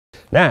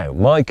Now,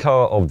 my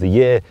car of the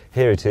year,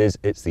 here it is,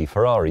 it's the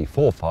Ferrari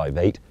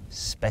 458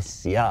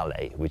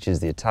 Speciale, which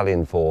is the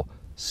Italian for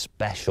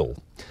special.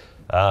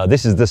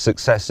 This is the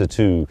successor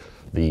to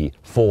the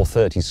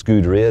 430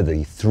 Scuderia,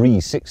 the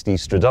 360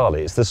 Stradale.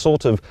 It's the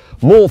sort of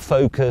more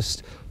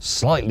focused,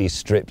 slightly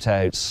stripped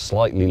out,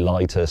 slightly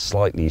lighter,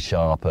 slightly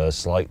sharper,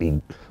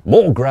 slightly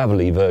more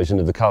gravelly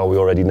version of the car we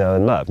already know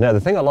and love. Now, the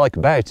thing I like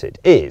about it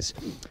is,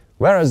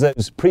 whereas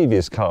those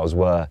previous cars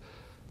were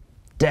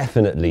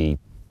definitely,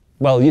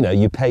 well, you know,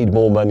 you paid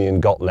more money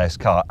and got less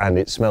car, and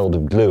it smelled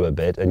of glue a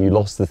bit, and you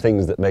lost the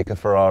things that make a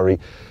Ferrari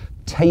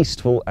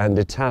tasteful and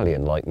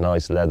Italian, like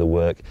nice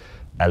leatherwork,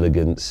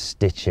 elegant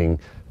stitching,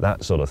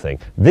 that sort of thing.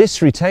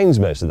 This retains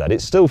most of that.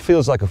 It still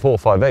feels like a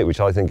 458, which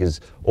I think is,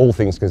 all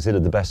things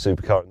considered, the best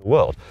supercar in the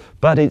world,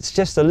 but it's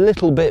just a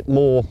little bit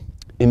more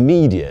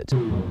immediate.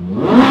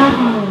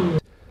 I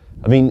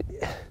mean,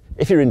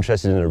 if you're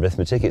interested in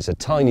arithmetic, it's a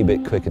tiny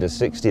bit quicker to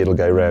 60. It'll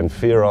go around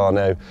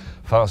Fiorano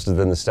faster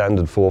than the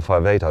standard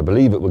 458. I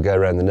believe it will go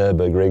around the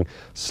Nürburgring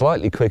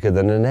slightly quicker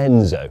than an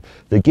Enzo.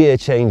 The gear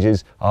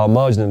changes are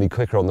marginally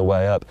quicker on the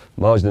way up,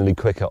 marginally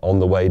quicker on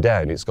the way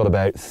down. It's got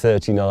about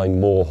 39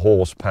 more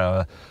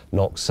horsepower,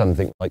 knocks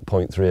something like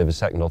 0.3 of a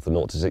second off the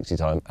 0 to 60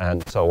 time,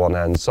 and so on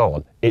and so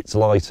on. It's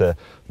lighter,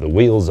 the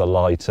wheels are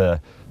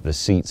lighter, the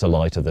seats are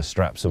lighter, the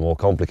straps are more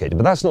complicated.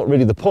 But that's not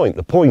really the point.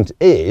 The point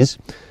is,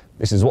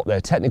 this is what their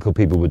technical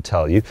people would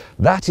tell you,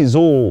 that is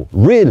all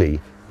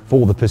really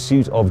for the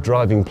pursuit of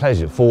driving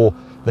pleasure, for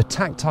the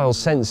tactile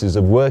senses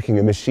of working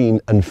a machine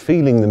and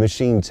feeling the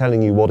machine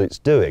telling you what it's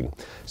doing.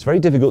 It's very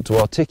difficult to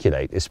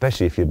articulate,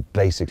 especially if you're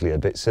basically a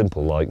bit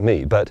simple like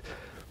me, but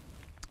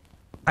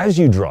as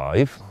you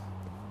drive,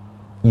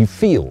 you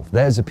feel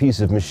there's a piece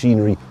of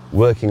machinery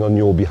working on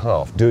your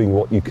behalf, doing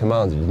what you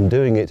commanded and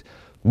doing it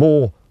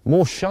more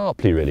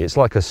sharply, really. It's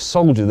like a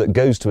soldier that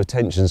goes to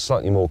attention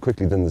slightly more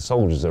quickly than the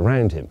soldiers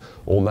around him,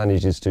 or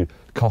manages to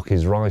cock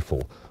his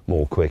rifle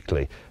more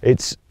quickly.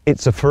 It's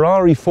a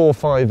Ferrari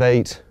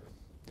 458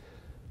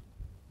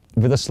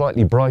 with a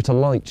slightly brighter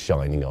light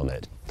shining on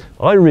it.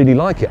 I really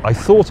like it. I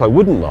thought I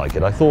wouldn't like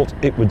it. I thought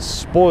it would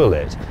spoil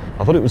it.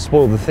 I thought it would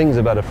spoil the things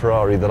about a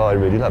Ferrari that I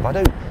really love.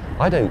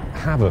 I don't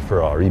have a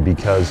Ferrari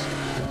because,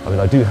 I mean,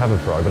 I do have a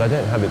Ferrari, but I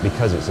don't have it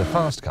because it's a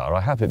fast car.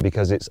 I have it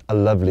because it's a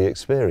lovely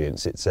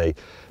experience. It's a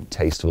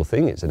tasteful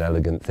thing, it's an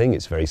elegant thing,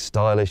 it's very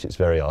stylish, it's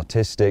very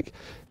artistic,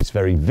 it's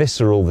very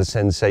visceral, the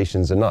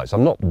sensations are nice.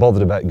 I'm not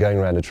bothered about going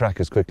around a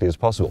track as quickly as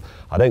possible.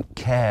 I don't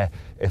care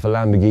if a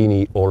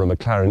Lamborghini or a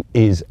McLaren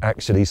is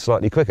actually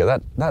slightly quicker.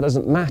 That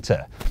doesn't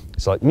matter.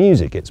 It's like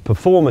music, it's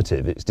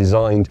performative, it's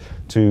designed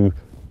to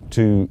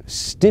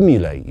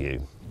stimulate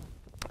you.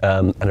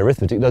 And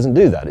arithmetic doesn't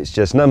do that, it's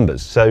just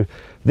numbers. So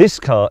this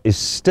car is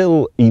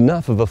still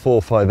enough of a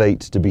 458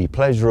 to be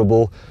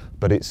pleasurable,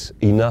 but it's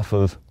enough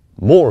of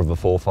more of a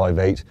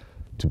 458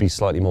 to be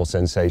slightly more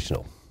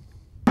sensational.